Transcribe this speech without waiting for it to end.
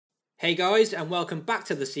Hey guys, and welcome back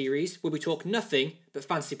to the series where we talk nothing but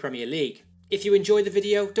Fantasy Premier League. If you enjoyed the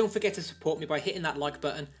video, don't forget to support me by hitting that like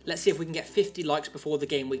button. Let's see if we can get 50 likes before the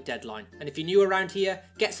game week deadline. And if you're new around here,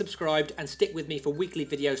 get subscribed and stick with me for weekly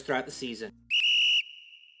videos throughout the season.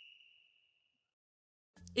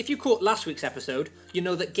 If you caught last week's episode, you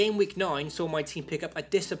know that Game Week 9 saw my team pick up a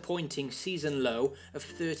disappointing season low of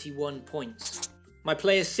 31 points. My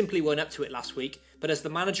players simply weren't up to it last week, but as the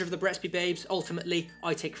manager of the Bretsby Babes, ultimately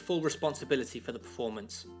I take full responsibility for the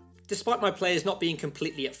performance. Despite my players not being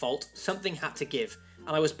completely at fault, something had to give,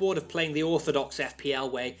 and I was bored of playing the orthodox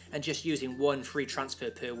FPL way and just using one free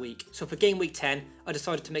transfer per week. So for Game Week 10, I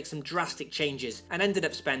decided to make some drastic changes and ended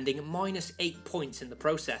up spending -8 points in the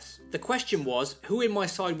process. The question was, who in my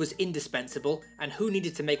side was indispensable and who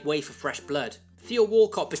needed to make way for fresh blood? Theo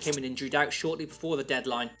Walcott became an injured out shortly before the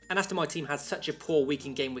deadline, and after my team had such a poor week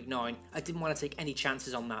in Game Week 9, I didn't want to take any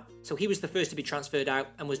chances on that. So he was the first to be transferred out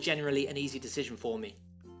and was generally an easy decision for me.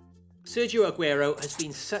 Sergio Aguero has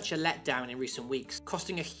been such a letdown in recent weeks,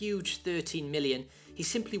 costing a huge 13 million. He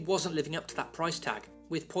simply wasn't living up to that price tag,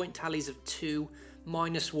 with point tallies of 2,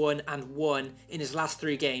 -1 and 1 in his last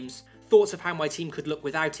 3 games. Thoughts of how my team could look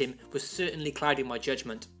without him was certainly clouding my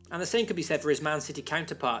judgment. And the same could be said for his Man City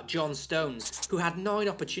counterpart, John Stones, who had 9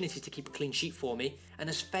 opportunities to keep a clean sheet for me and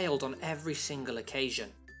has failed on every single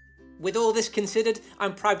occasion. With all this considered,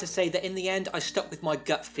 I'm proud to say that in the end I stuck with my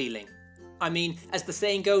gut feeling. I mean, as the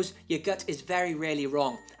saying goes, your gut is very rarely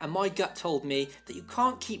wrong, and my gut told me that you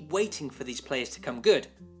can't keep waiting for these players to come good.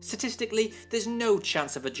 Statistically, there's no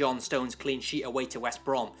chance of a John Stones clean sheet away to West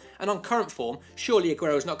Brom, and on current form, surely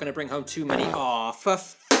Aguero's not going to bring home too many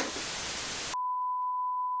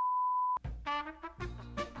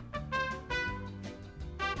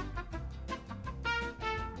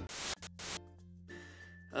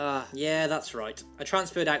yeah, that's right. I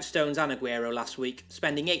transferred out Stones and Aguero last week,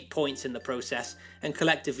 spending 8 points in the process, and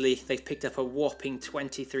collectively they've picked up a whopping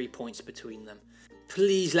 23 points between them.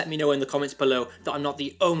 Please let me know in the comments below that I'm not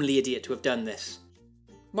the only idiot to have done this.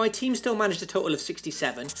 My team still managed a total of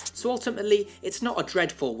 67, so ultimately it's not a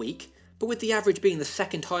dreadful week, but with the average being the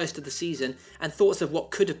second highest of the season and thoughts of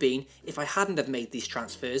what could have been if I hadn't have made these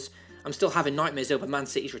transfers, I'm still having nightmares over Man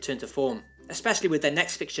City's return to form. Especially with their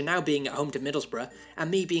next fixture now being at home to Middlesbrough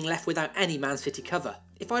and me being left without any Man City cover.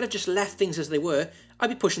 If I'd have just left things as they were, I'd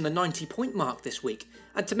be pushing the 90-point mark this week.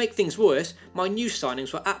 And to make things worse, my new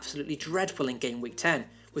signings were absolutely dreadful in Game Week 10,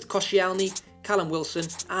 with Koscielny, Callum Wilson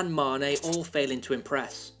and Mane all failing to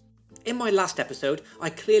impress. In my last episode, I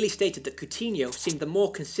clearly stated that Coutinho seemed the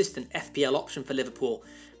more consistent FPL option for Liverpool,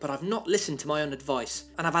 but I've not listened to my own advice,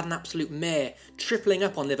 and I've had an absolute mare, tripling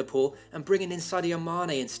up on Liverpool and bringing in Sadio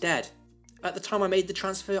Mane instead. At the time I made the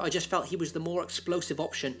transfer, I just felt he was the more explosive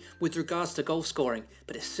option with regards to goal scoring,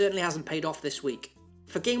 but it certainly hasn't paid off this week.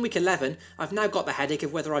 For Game Week 11, I've now got the headache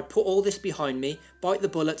of whether I put all this behind me, bite the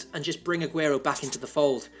bullet and just bring Aguero back into the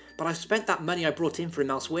fold. But I've spent that money I brought in for him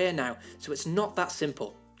elsewhere now, so it's not that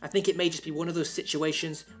simple. I think it may just be one of those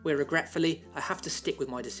situations where regretfully, I have to stick with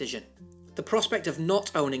my decision. The prospect of not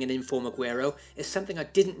owning an inform Aguero is something I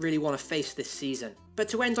didn't really want to face this season. But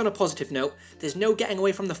to end on a positive note, there's no getting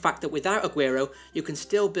away from the fact that without Aguero, you can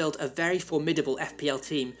still build a very formidable FPL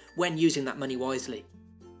team when using that money wisely.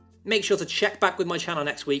 Make sure to check back with my channel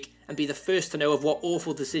next week and be the first to know of what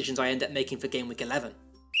awful decisions I end up making for Game Week 11.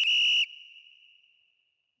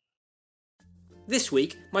 This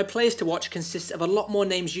week, my players to watch consists of a lot more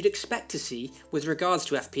names you'd expect to see with regards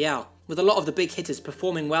to FPL, with a lot of the big hitters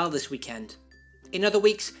performing well this weekend. In other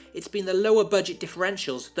weeks, it's been the lower budget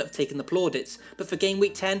differentials that have taken the plaudits, but for Game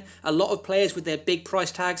Week 10, a lot of players with their big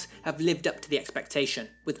price tags have lived up to the expectation,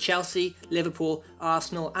 with Chelsea, Liverpool,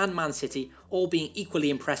 Arsenal and Man City all being equally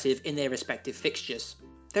impressive in their respective fixtures.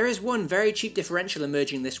 There is one very cheap differential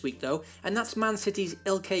emerging this week though, and that's Man City's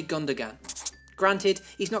Ilkay Gundogan. Granted,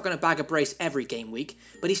 he's not going to bag a brace every game week,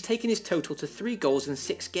 but he's taken his total to 3 goals in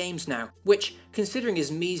 6 games now, which, considering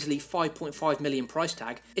his measly 5.5 million price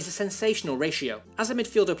tag, is a sensational ratio. As a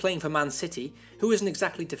midfielder playing for Man City, who isn't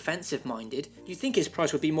exactly defensive minded, you'd think his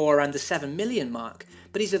price would be more around the 7 million mark,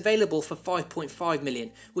 but he's available for 5.5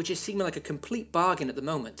 million, which is seeming like a complete bargain at the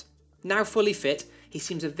moment. Now fully fit, he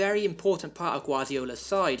seems a very important part of Guardiola's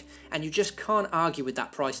side, and you just can't argue with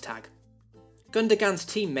that price tag. Gundogan's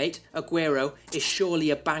teammate, Aguero, is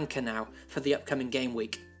surely a banker now for the upcoming game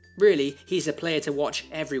week. Really, he's a player to watch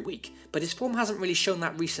every week, but his form hasn't really shown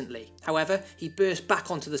that recently. However, he burst back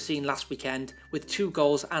onto the scene last weekend with 2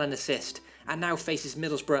 goals and an assist, and now faces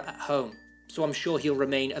Middlesbrough at home. So I'm sure he'll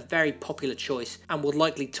remain a very popular choice and will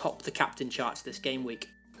likely top the captain charts this game week.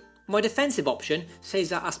 My defensive option,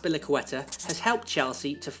 Cesar Azpilicueta, has helped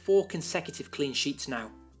Chelsea to 4 consecutive clean sheets now.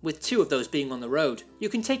 with 2 of those being on the road. You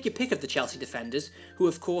can take your pick of the Chelsea defenders, who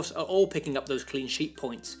of course are all picking up those clean sheet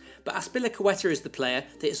points, but Azpilicueta is the player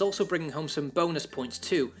that is also bringing home some bonus points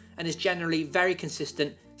too, and is generally very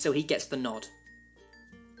consistent, so he gets the nod.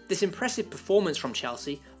 This impressive performance from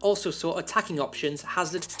Chelsea also saw attacking options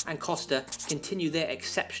Hazard and Costa continue their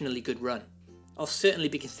exceptionally good run. I'll certainly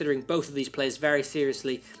be considering both of these players very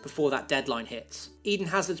seriously before that deadline hits. Eden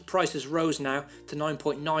Hazard's prices rose now to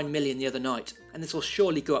 9.9 million the other night, and this will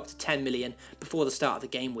surely go up to 10 million before the start of the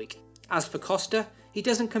game week. As for Costa, he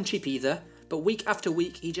doesn't come cheap either, but week after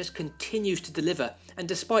week he just continues to deliver, and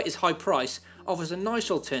despite his high price, offers a nice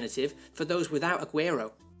alternative for those without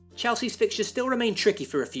Aguero. Chelsea's fixtures still remain tricky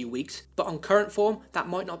for a few weeks, but on current form that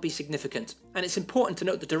might not be significant. And it's important to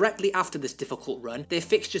note that directly after this difficult run, their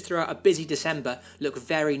fixtures throughout a busy December look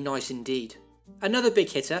very nice indeed. Another big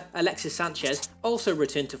hitter, Alexis Sanchez, also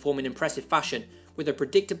returned to form in impressive fashion, with a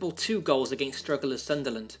predictable 2 goals against strugglers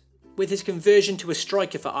Sunderland. With his conversion to a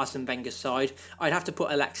striker for Arsene Wenger's side, I'd have to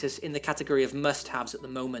put Alexis in the category of must-haves at the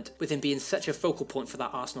moment, with him being such a focal point for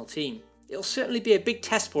that Arsenal team. It'll certainly be a big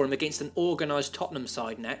test for him against an organised Tottenham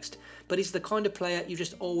side next, but he's the kind of player you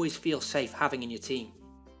just always feel safe having in your team.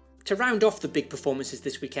 To round off the big performances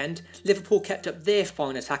this weekend, Liverpool kept up their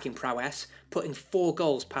fine attacking prowess, putting 4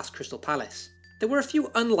 goals past Crystal Palace. There were a few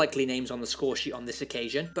unlikely names on the score sheet on this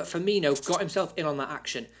occasion, but Firmino got himself in on that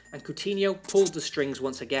action, and Coutinho pulled the strings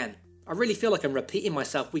once again. I really feel like I'm repeating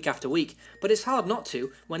myself week after week, but it's hard not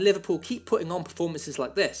to when Liverpool keep putting on performances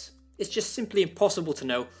like this. It's just simply impossible to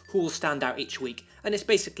know who will stand out each week, and it's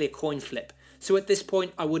basically a coin flip. So at this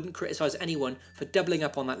point, I wouldn't criticise anyone for doubling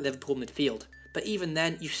up on that Liverpool midfield, but even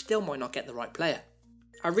then, you still might not get the right player.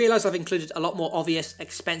 I realise I've included a lot more obvious,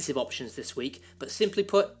 expensive options this week, but simply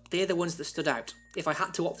put, they're the ones that stood out. If I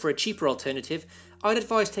had to opt for a cheaper alternative, I'd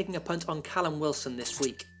advise taking a punt on Callum Wilson this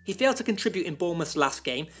week. He failed to contribute in Bournemouth's last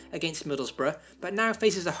game against Middlesbrough, but now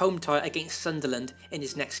faces a home tie against Sunderland in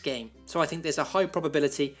his next game, so I think there's a high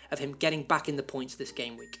probability of him getting back in the points this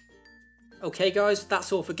game week. Okay guys,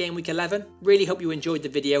 that's all for Game Week 11. Really hope you enjoyed the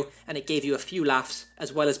video and it gave you a few laughs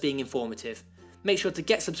as well as being informative. Make sure to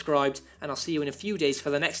get subscribed and I'll see you in a few days for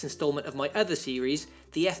the next instalment of my other series,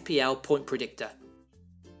 the FPL Point Predictor.